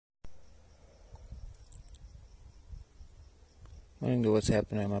I think that what's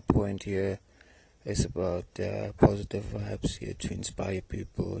happening. My point here is about positive vibes here to inspire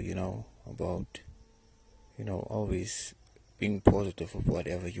people. About always being positive of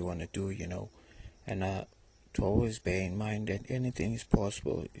whatever you want to do. And to always bear in mind that anything is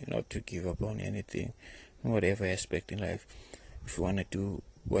possible. Not to give up on anything, in whatever aspect in life. If you want to do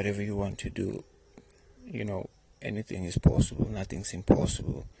whatever you want to do, you know, anything is possible. Nothing's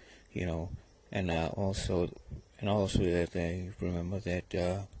impossible. You know, and also that I remember that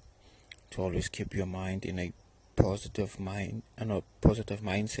to always keep your mind in a positive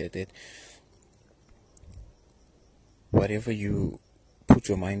mindset. That whatever you put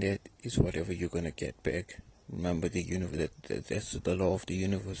your mind at is whatever you're gonna get back. Remember the universe. That's the law of the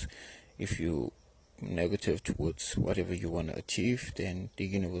universe. If you negative towards whatever you want to achieve, then the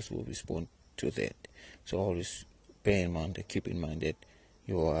universe will respond to that. So always bear in mind, keep in mind that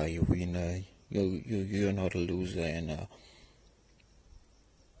you are a winner. You're not a loser, and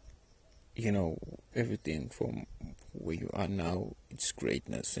everything from where you are now, it's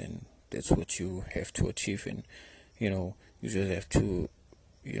greatness, and that's what you have to achieve. And you just have to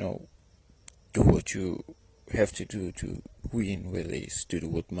you know do what you have to do to win, whether it's to do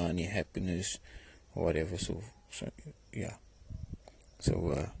with money, happiness, or whatever. So yeah.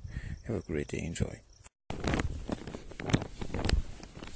 So have a great day. Enjoy.